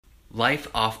Life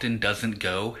often doesn't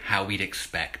go how we'd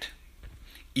expect,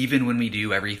 even when we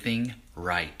do everything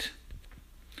right.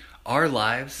 Our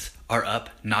lives are up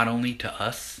not only to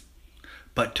us,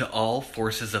 but to all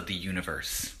forces of the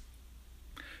universe.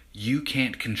 You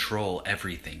can't control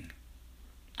everything.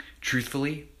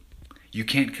 Truthfully, you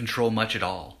can't control much at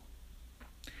all.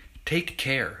 Take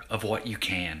care of what you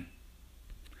can.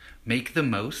 Make the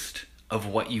most of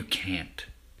what you can't.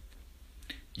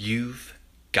 You've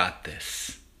got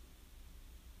this.